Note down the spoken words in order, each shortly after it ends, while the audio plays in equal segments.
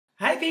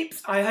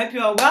peeps, I hope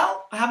you are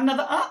well. I have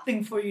another art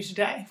thing for you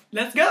today.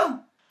 Let's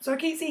go! So I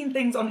keep seeing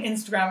things on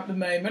Instagram at the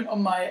moment,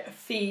 on my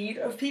feed,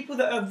 of people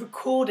that are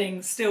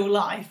recording still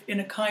life in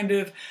a kind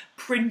of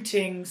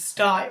printing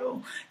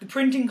style. The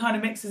printing kind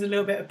of mixes a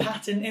little bit of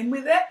pattern in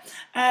with it,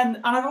 and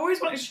I've always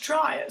wanted to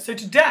try it. So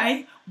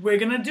today, we're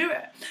going to do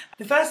it.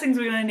 The first things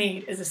we're going to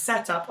need is a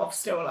setup of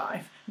still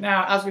life.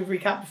 Now, as we've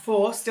recapped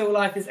before, still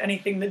life is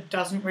anything that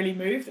doesn't really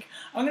move.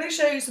 I'm going to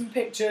show you some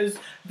pictures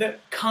that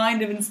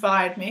kind of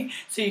inspired me,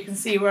 so you can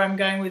see where I'm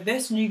going with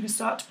this, and you can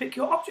start to pick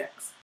your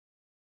objects.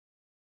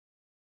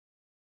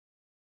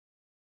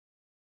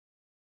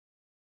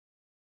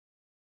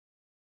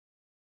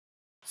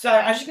 So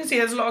as you can see,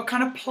 there's a lot of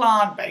kind of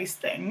plant-based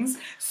things.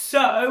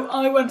 So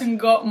I went and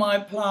got my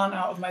plant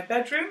out of my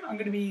bedroom. I'm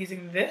going to be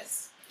using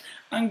this.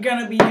 I'm going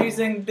to be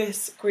using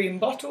this green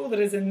bottle that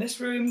is in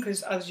this room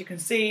because, as you can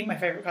see, my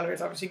favourite colour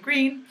is obviously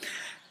green.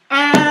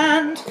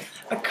 And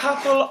a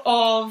couple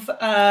of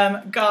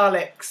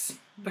garlics,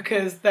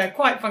 because they're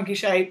quite funky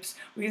shapes.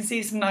 We can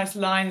see some nice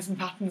lines and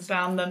patterns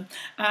down them,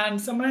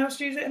 and someone else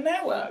used it in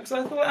their work, so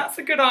I thought that's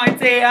a good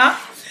idea.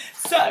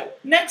 So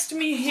next to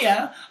me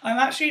here, I'm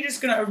actually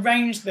just going to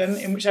arrange them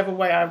in whichever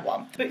way I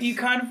want, but you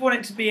kind of want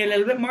it to be a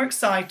little bit more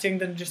exciting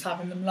than just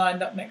having them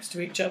lined up next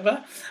to each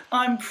other.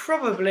 I'm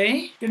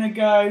probably going to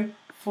go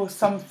for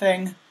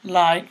something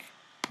like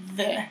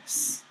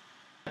this.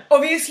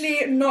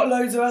 Obviously, not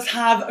loads of us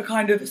have a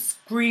kind of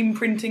screen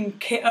printing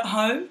kit at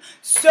home,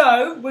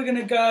 so we're going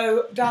to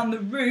go down the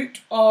route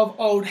of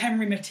old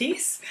Henry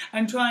Matisse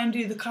and try and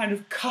do the kind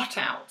of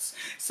cutouts.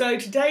 So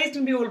today is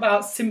going to be all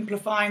about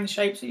simplifying the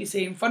shapes that you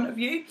see in front of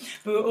you,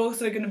 but we're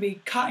also going to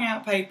be cutting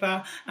out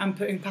paper and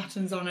putting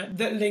patterns on it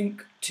that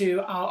link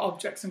to our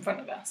objects in front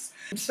of us.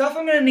 The stuff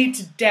I'm going to need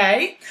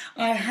today,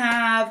 I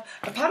have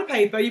a pad of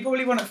paper. You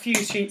probably want a few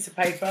sheets of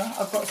paper.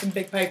 I've got some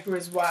big paper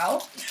as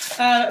well.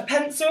 A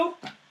pencil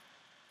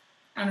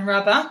and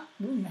rubber.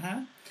 Ooh,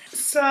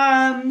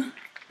 some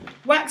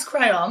wax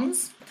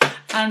crayons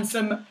and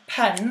some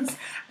pens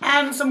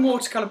and some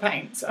watercolour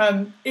paints.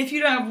 If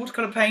you don't have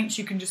watercolour paints,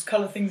 you can just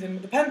colour things in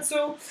with a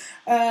pencil.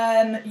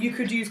 You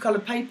could use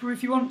coloured paper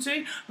if you want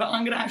to, but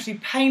I'm going to actually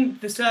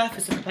paint the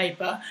surface of the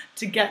paper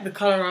to get the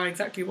colour I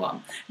exactly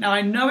want. Now,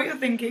 I know what you're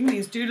thinking,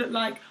 these do look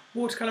like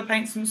watercolour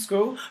paints from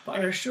school, but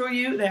I assure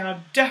you they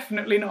are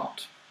definitely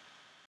not.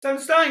 So I'm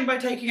starting by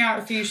taking out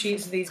a few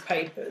sheets of these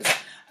papers.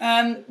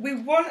 We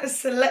want a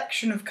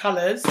selection of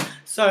colours.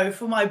 So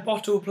for my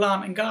bottle,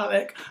 plant and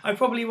garlic, I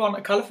probably want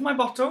a colour for my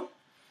bottle,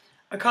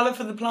 a colour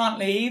for the plant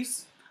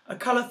leaves, a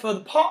colour for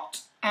the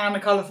pot, and a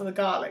colour for the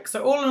garlic.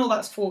 So all in all,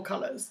 that's 4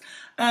 colours.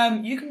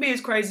 You can be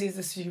as crazy as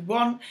this if you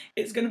want.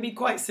 It's going to be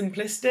quite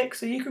simplistic,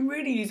 so you can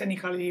really use any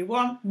colour you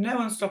want. No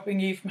one's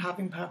stopping you from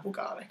having purple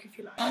garlic if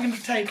you like. I'm going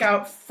to take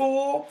out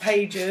 4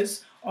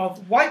 pages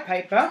of white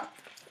paper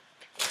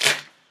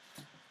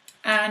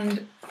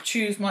and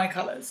choose my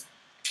colours.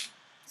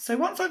 So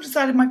once I've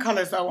decided my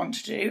colours that I want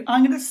to do,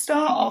 I'm going to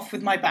start off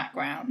with my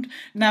background.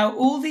 Now,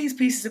 all these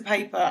pieces of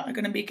paper are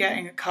going to be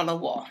getting a colour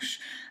wash.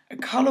 A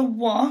colour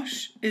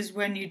wash is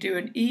when you do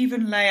an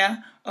even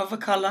layer of a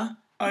colour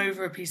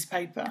over a piece of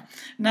paper.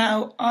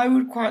 Now, I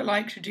would quite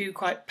like to do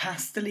quite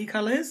pastel-y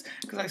colours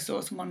because I saw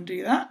someone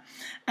do that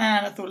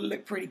and I thought it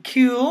looked pretty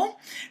cool.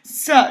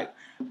 So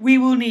we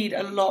will need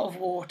a lot of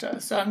water.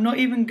 So I'm not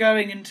even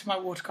going into my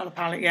watercolour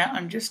palette yet.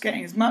 I'm just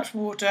getting as much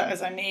water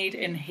as I need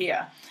in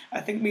here. I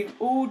think we've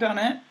all done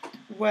it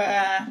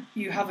where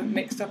you haven't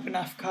mixed up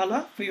enough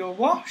colour for your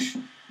wash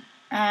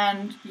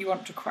and you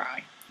want to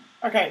cry.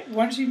 Okay,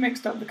 once you've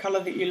mixed up the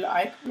colour that you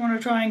like, you want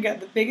to try and get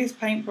the biggest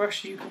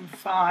paintbrush you can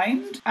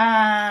find,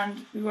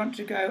 and we want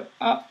to go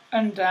up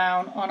and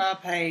down on our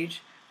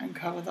page and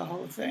cover the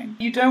whole thing.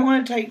 You don't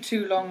want to take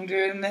too long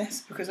doing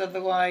this because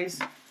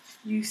otherwise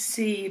you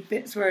see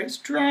bits where it's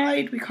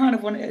dried. We kind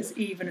of want it as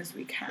even as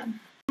we can.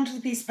 Onto the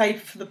piece of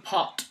paper for the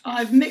pot.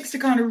 I've mixed a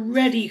kind of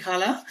reddy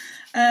colour.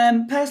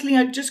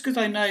 Personally, just because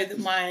I know that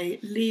my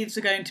leaves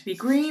are going to be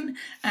green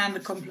and the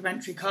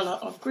complementary colour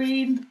of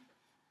green.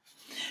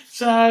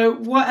 So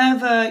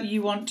whatever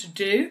you want to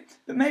do,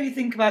 but maybe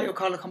think about your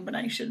colour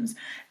combinations.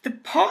 The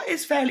pot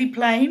is fairly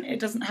plain. It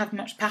doesn't have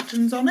much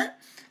patterns on it.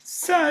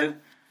 So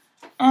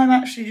I'm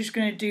actually just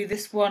going to do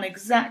this one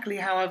exactly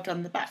how I've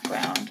done the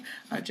background.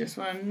 I just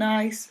want a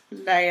nice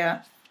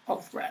layer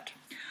of red.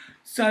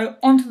 So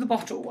onto the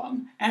bottle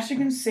one. As you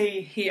can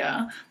see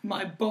here,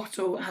 my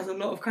bottle has a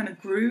lot of kind of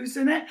grooves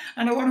in it,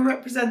 and I want to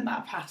represent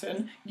that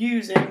pattern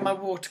using my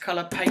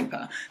watercolour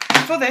paper.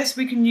 For this,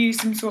 we can use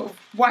some sort of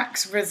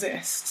wax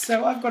resist.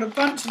 So I've got a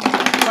bunch of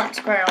wax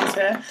crayons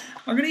here.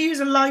 I'm going to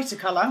use a lighter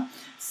colour.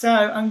 So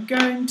I'm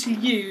going to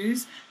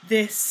use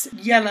this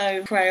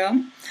yellow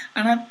crayon,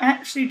 and I'm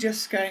actually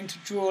just going to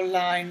draw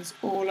lines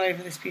all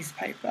over this piece of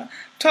paper,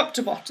 top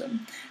to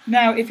bottom.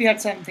 Now, if you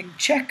had something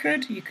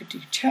checkered, you could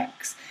do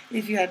checks.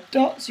 If you had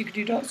dots, you could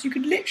do dots. You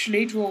could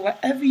literally draw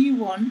whatever you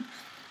want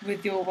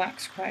with your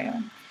wax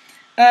crayon.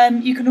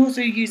 You can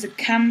also use a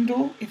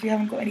candle if you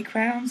haven't got any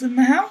crayons in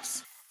the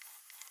house.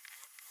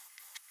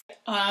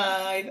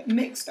 I've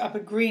mixed up a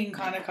green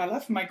kind of colour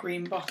for my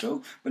green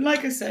bottle, but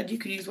like I said, you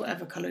can use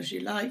whatever colours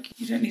you like.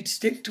 You don't need to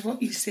stick to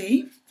what you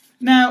see.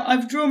 Now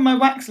I've drawn my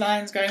wax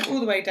lines going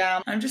all the way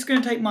down. I'm just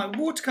going to take my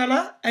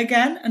watercolour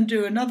again and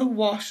do another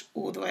wash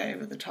all the way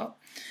over the top.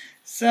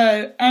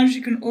 So as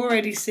you can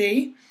already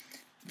see,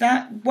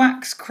 that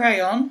wax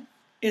crayon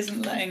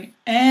isn't letting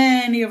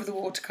any of the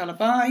watercolour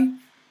by,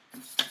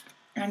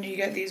 and you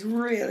get these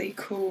really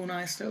cool,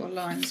 nice little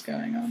lines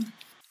going on.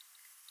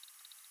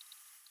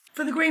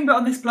 For the green bit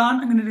on this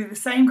plant, I'm going to do the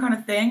same kind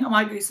of thing. I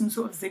might do some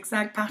sort of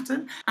zigzag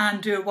pattern and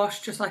do a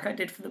wash just like I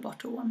did for the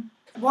bottle one.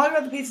 While the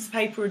other pieces of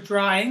paper are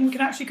drying, we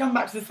can actually come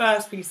back to the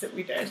first piece that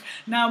we did.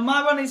 Now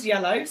my one is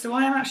yellow, so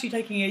I am actually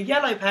taking a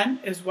yellow pen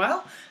as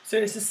well. So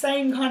it's the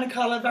same kind of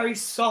colour, very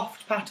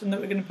soft pattern that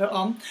we're going to put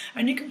on.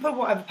 And you can put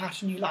whatever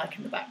pattern you like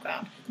in the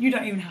background. You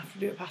don't even have to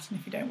do a pattern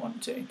if you don't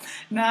want to.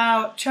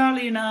 Now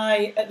Charlie and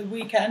I at the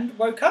weekend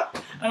woke up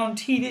and on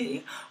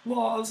TV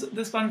was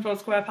the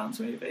SpongeBob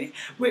SquarePants movie,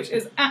 which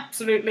is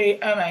absolutely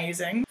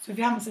amazing. So if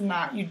you haven't seen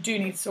that, you do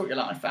need to sort your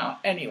life out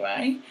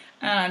anyway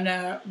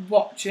and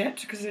watch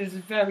it because it is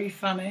very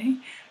funny.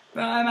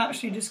 But I'm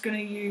actually just going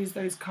to use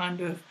those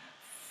kind of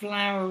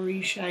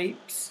flowery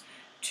shapes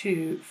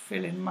to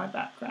fill in my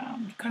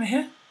background. Kind of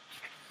here.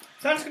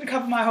 So I'm just going to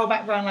cover my whole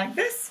background like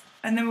this,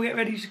 and then we'll get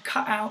ready to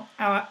cut out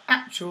our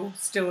actual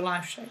still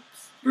life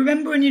shapes.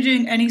 Remember when you're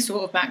doing any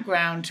sort of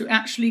background to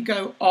actually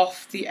go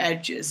off the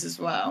edges as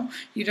well.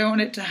 You don't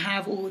want it to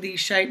have all these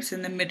shapes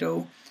in the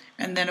middle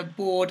and then a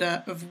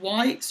border of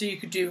white, so you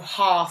could do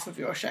half of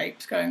your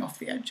shapes going off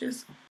the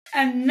edges.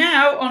 And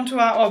now onto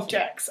our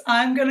objects.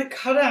 I'm going to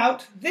cut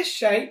out this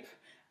shape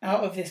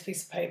out of this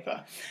piece of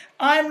paper.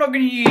 I'm not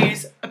going to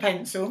use a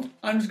pencil,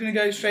 I'm just going to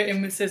go straight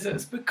in with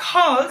scissors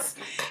because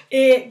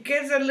it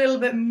gives a little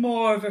bit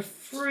more of a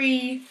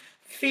free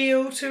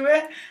feel to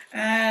it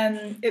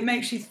and it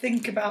makes you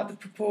think about the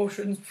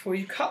proportions before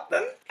you cut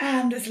them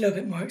and it's a little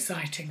bit more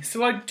exciting.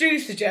 So I do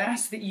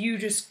suggest that you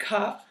just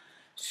cut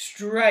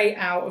straight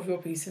out of your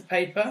piece of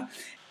paper.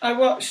 I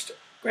watched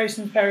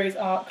Grayson Perry's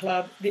Art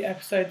Club, the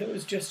episode that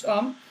was just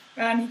on,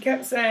 and he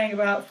kept saying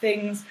about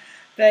things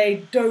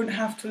they don't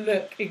have to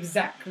look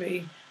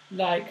exactly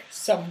like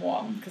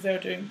someone because they were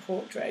doing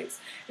portraits.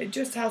 It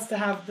just has to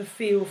have the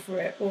feel for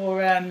it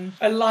or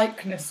a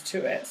likeness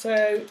to it.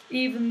 So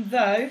even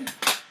though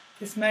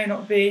this may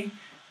not be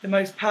the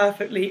most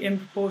perfectly in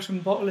proportion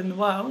bottle in the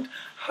world,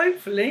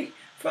 hopefully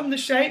from the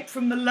shape,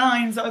 from the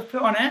lines that I've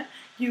put on it,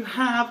 you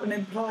have an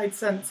implied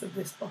sense of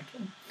this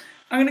bottle.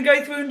 I'm going to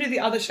go through and do the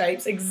other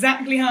shapes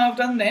exactly how I've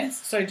done this.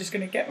 So just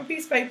going to get my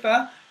piece of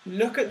paper,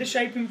 look at the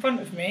shape in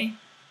front of me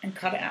and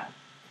cut it out.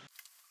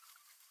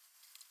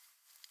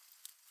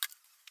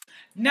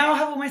 Now I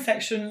have all my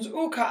sections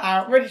all cut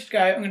out, ready to go.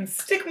 I'm going to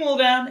stick them all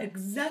down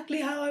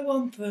exactly how I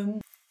want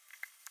them.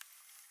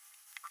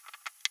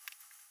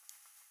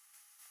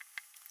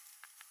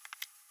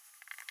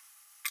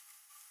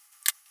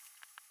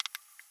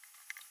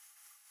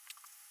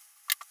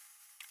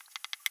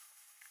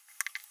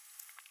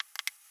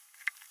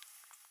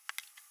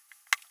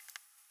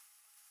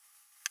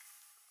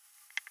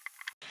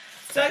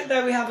 So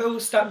there we have it all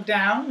stuck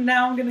down.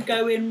 Now I'm going to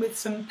go in with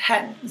some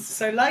pens.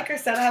 So like I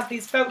said, I have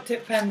these felt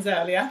tip pens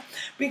earlier.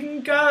 We can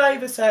go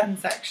over certain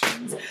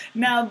sections.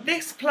 Now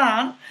this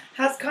plant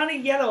has kind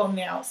of yellow on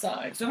the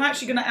outside. So I'm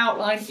actually going to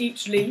outline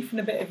each leaf in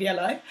a bit of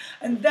yellow.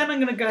 And then I'm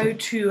going to go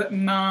to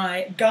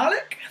my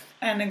garlic.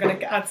 And I'm going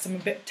to add some a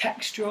bit of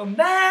texture on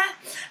there.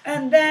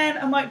 And then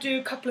I might do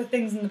a couple of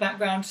things in the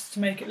background just to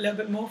make it a little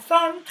bit more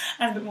fun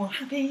and a bit more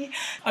happy.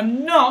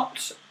 I'm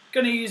not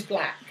going to use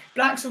black.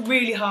 Black's a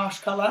really harsh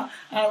colour,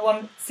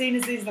 and seeing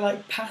as these are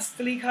like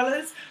pastel-y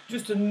colours,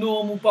 just a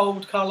normal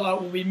bold colour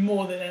will be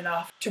more than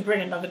enough to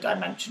bring another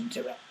dimension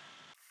to it.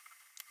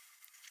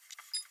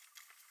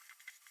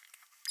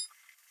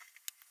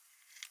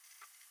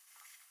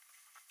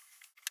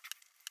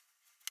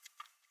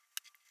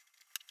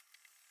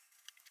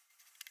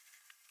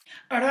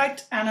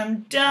 Alright, and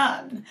I'm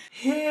done.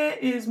 Here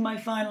is my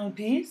final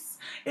piece.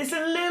 It's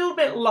a little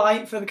bit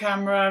light for the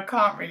camera, I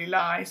can't really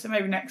lie, so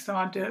maybe next time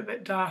I'll do it a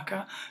bit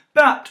darker.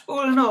 But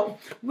all in all,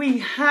 we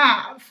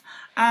have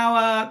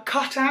our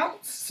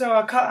cutouts. So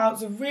our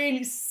cutouts are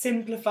really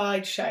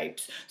simplified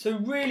shapes. So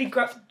really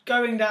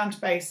going down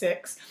to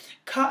basics.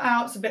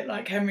 Cutouts a bit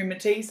like Henry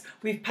Matisse.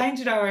 We've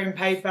painted our own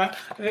paper.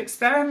 We've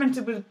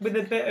experimented with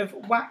a bit of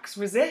wax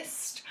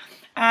resist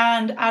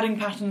and adding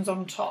patterns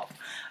on top.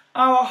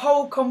 Our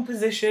whole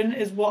composition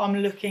is what I'm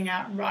looking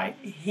at right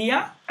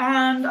here,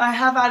 and I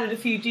have added a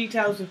few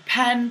details with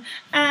pen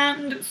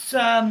and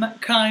some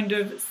kind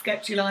of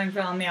sketchy lines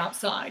around the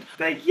outside.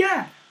 But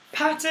yeah,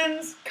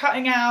 patterns,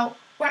 cutting out,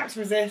 wax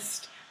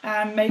resist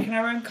and making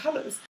our own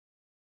colours.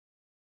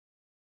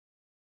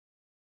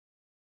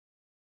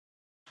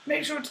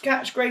 Make sure to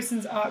catch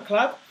Grayson's Art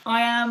Club. I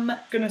am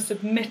going to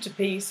submit a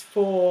piece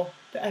for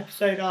the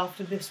episode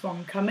after this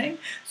one coming,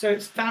 so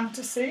it's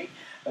fantasy.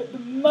 At the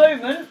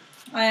moment,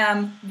 I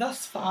am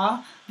thus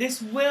far.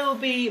 This will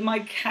be my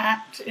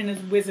cat in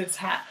his wizard's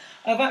hat.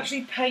 I've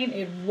actually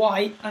painted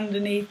white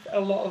underneath a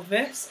lot of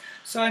this,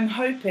 so I'm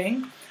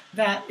hoping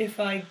that if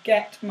I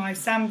get my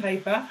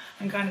sandpaper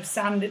and kind of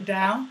sand it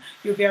down,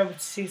 you'll be able to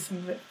see some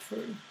of it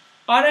through.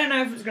 I don't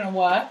know if it's going to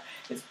work.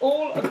 It's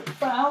all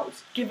about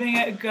giving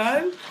it a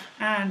go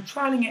and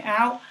trialing it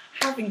out,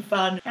 having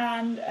fun,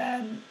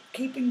 and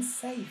keeping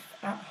safe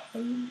at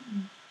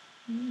home.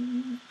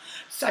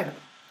 So,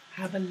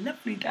 have a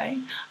lovely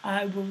day.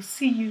 I will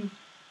see you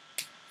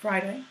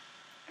Friday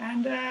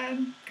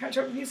and catch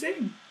up with you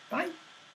soon. Bye.